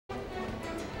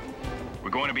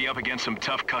going to be up against some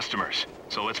tough customers,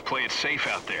 so let's play it safe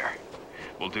out there.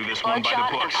 We'll do this one by the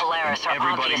Bloodshot books, and Polaris are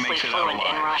everybody obviously makes it out fluent in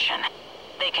alive. Russian.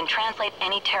 They can translate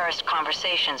any terrorist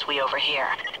conversations we overhear.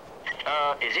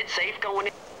 Is it safe going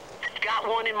in? Got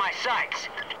one in my sights.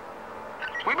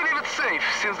 We believe it's safe,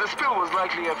 since the spill was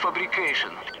likely a fabrication.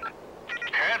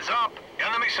 Heads up!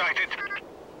 Enemy sighted!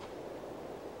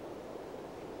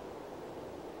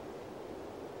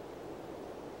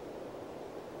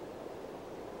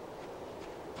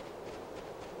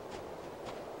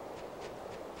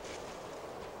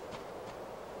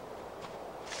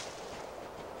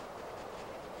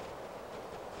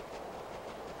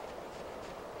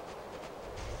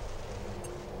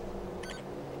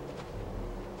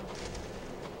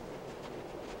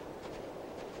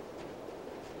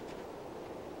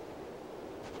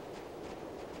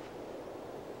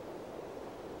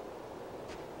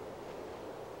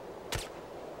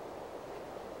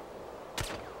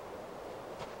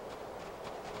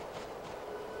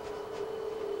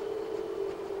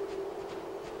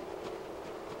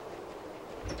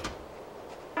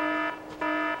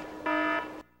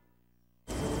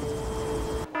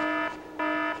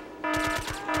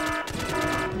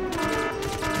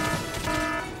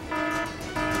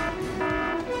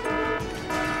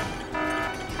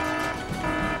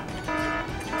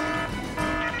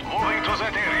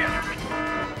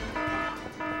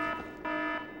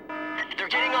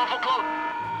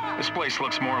 This place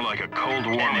looks more like a Cold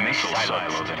War missile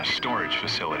silo than a storage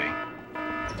facility.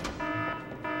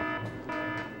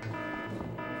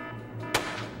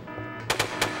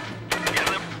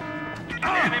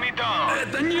 Enemy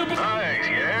down! Nice,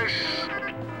 yes?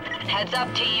 Heads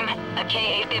up, team. A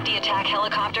Ka-50 attack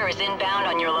helicopter is inbound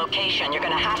on your location. You're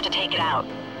gonna have to take it out.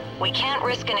 We can't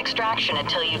risk an extraction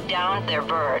until you've downed their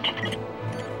bird.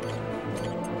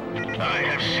 I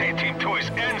have sent him to his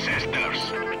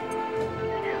ancestors.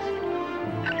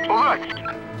 All right.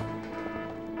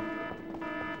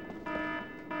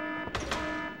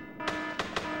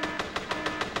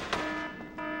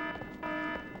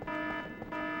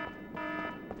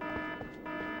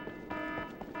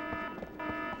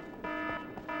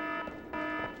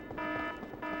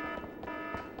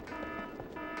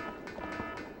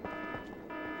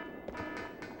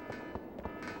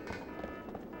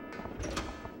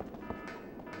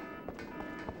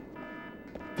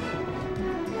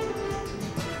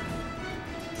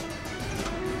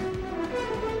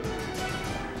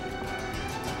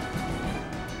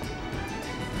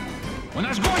 У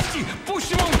нас гости!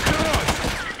 Пусть его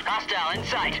кровь! Hostile in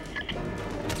sight.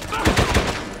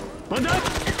 Подать!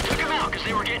 Took him out because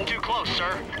they were getting too close,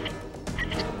 sir.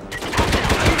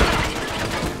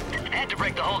 Had to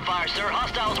break the hold fire, sir.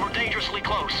 Hostiles were dangerously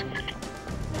close.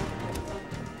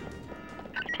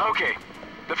 Okay.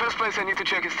 The first place I need to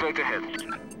check is straight ahead.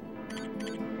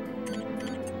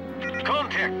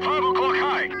 Contact, 5 o'clock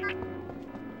high.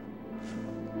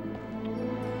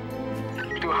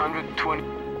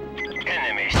 220.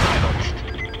 Enemy silenced.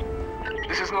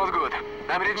 This is not good.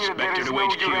 I'm reading that there Spectre is to no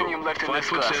HQ. uranium left in this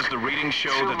Flatfoot cask. says the readings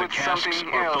show Filled that the with casks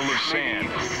something are full of else, sand,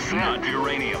 maybe not sand.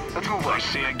 uranium. Let's move on. I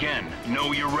say again,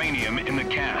 no uranium in the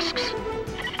casks.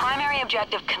 Primary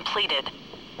objective completed.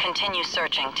 Continue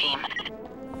searching, team.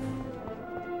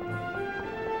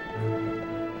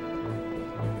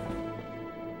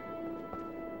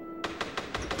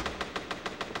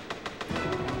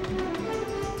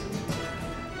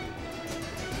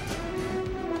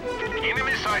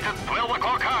 Enemy sighted, 12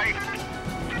 o'clock high.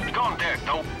 Contact,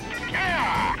 though.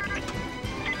 Yeah!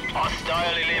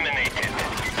 Hostile eliminated.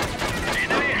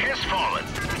 Enemy has fallen.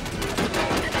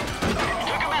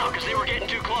 Took him out because they were getting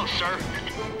too close, sir.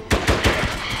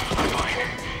 Fine.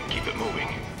 Keep it moving.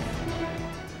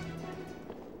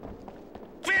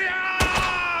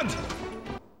 Вперед!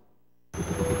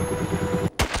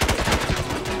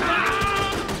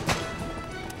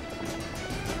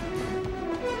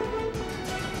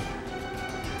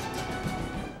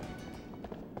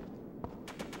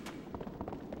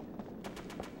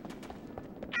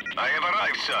 I have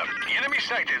arrived, sir. Enemy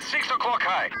sighted, 6 o'clock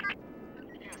high.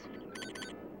 Yes.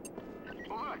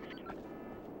 All right.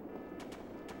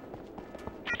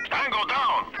 Tango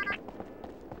down!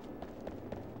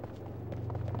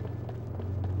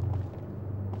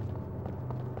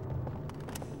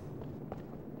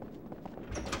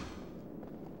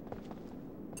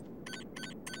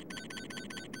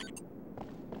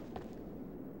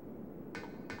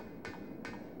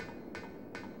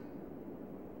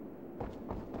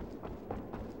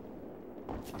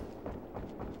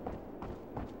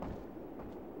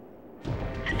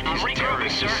 These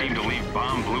terrorists just seem to leave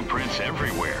bomb blueprints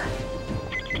everywhere.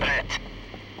 Threat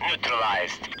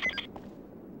neutralized.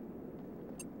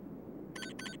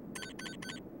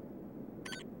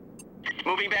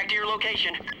 Moving back to your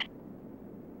location.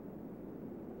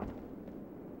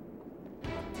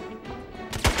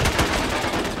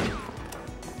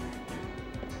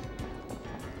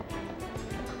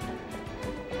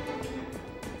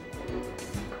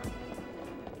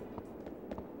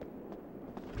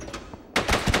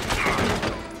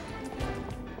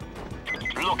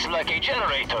 Looks like a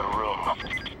generator room.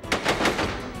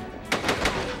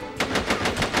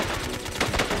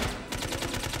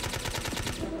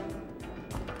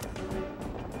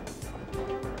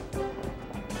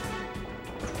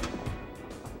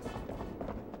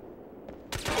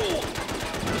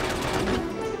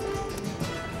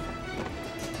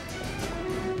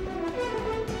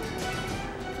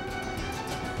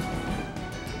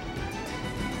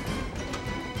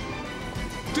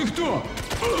 Ты кто?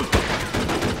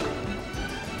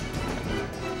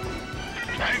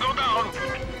 Tango down.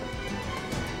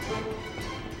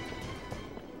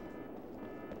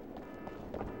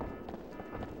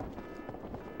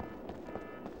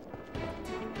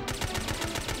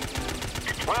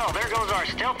 Well, there goes our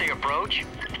stealthy approach.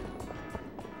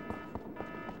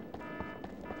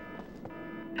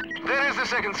 There is the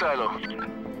second silo.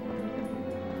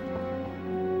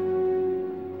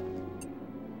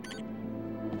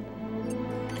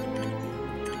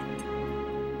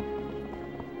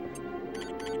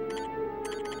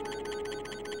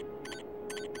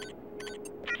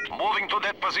 Moving to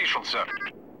that position, sir.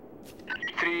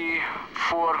 3,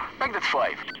 4, make that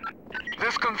 5.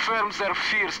 This confirms their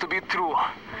fears to be true.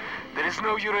 There is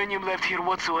no uranium left here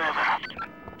whatsoever.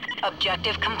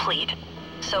 Objective complete.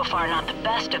 So far, not the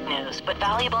best of news, but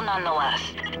valuable nonetheless.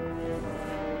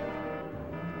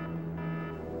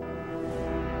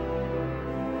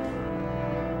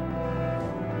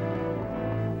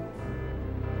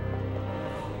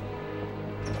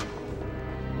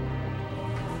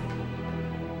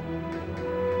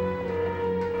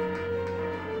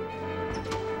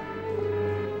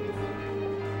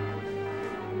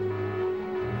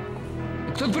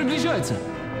 Кто-то приближается.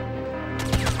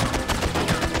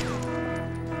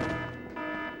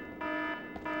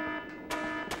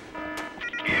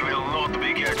 He will not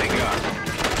be getting up.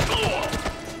 Oh.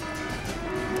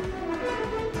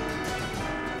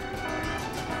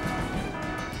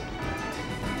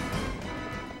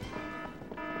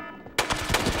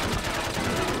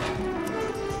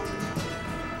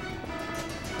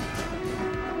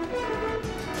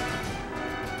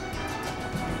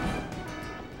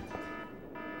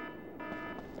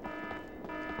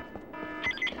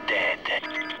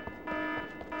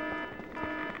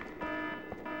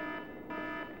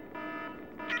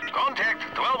 Contact,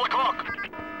 12 o'clock.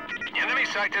 Enemy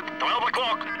sighted, 12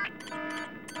 o'clock.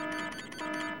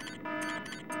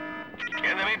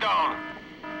 Enemy down.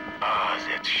 Ah,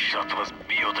 that shot was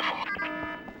beautiful.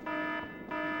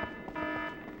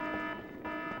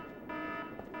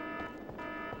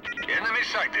 Enemy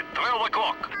sighted, 12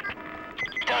 o'clock.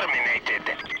 Terminated.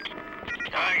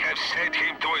 I have sent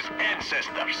him to his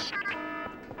ancestors.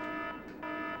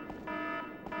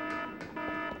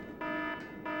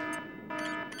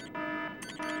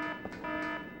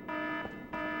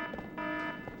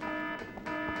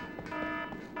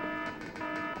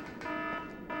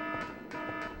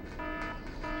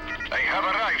 I have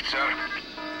arrived, sir.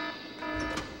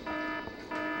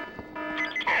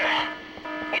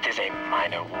 It is a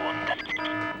minor wound.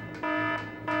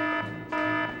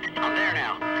 I'm there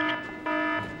now.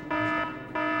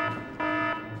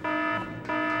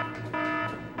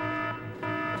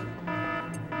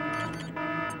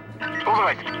 All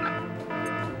right.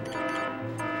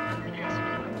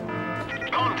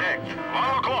 Contact,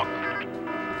 1 o'clock.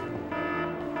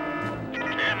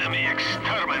 Enemy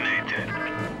exterminated.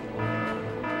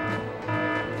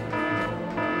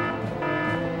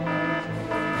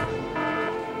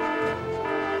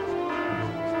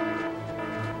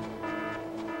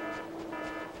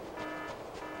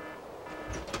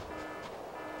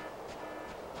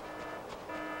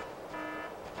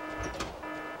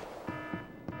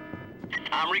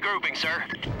 I'm regrouping, sir.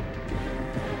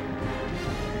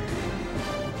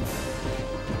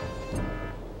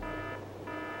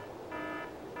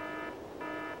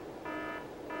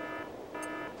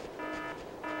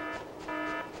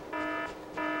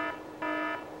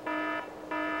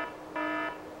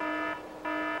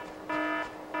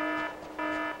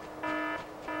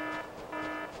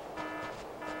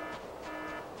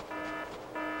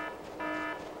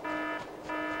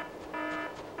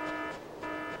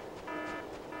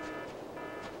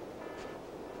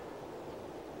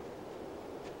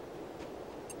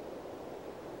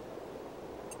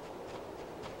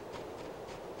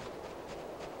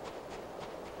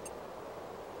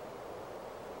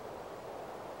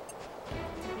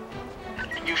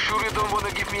 sure you don't want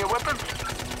to give me a weapon?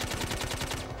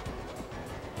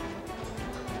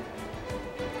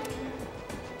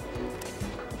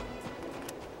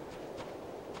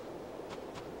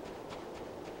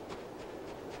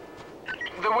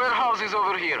 The warehouse is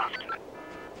over here.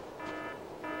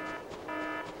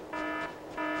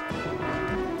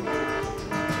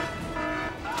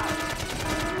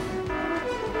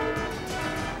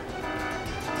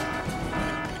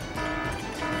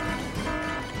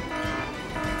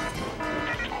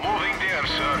 Moving there,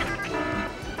 sir.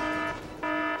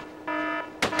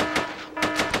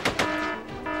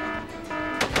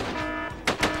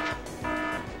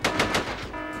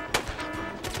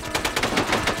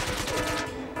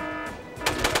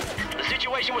 The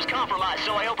situation was compromised,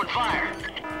 so I opened fire.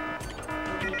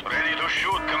 Ready to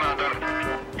shoot, Commander.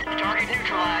 Target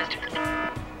neutralized.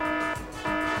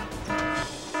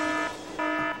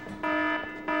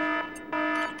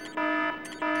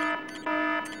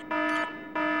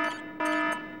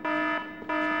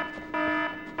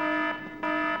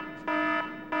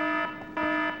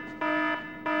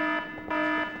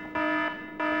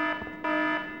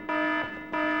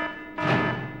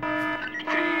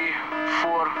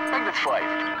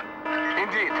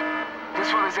 Indeed,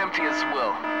 this one is empty as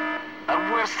well.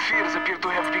 Our worst fears appear to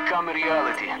have become a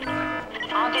reality.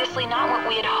 Obviously not what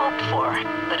we had hoped for,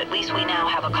 but at least we now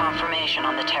have a confirmation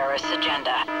on the terrorists'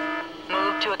 agenda.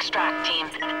 Move to extract, team.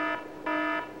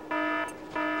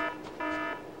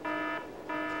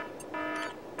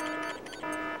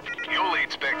 You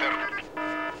lead, Spectre.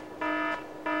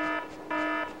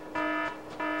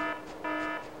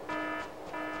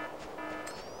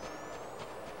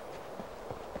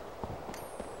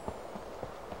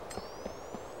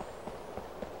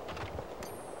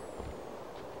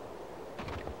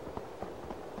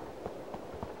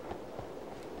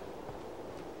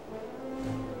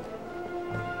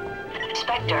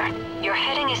 Spectre, your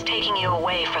heading is taking you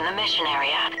away from the mission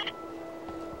area.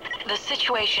 The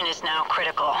situation is now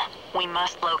critical. We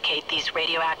must locate these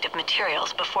radioactive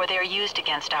materials before they are used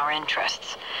against our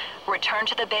interests. Return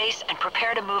to the base and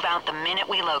prepare to move out the minute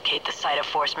we locate the site of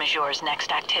Force Majeure's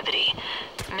next activity.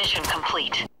 Mission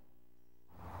complete.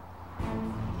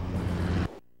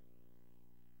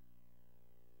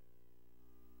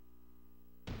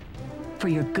 For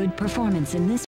your good performance in this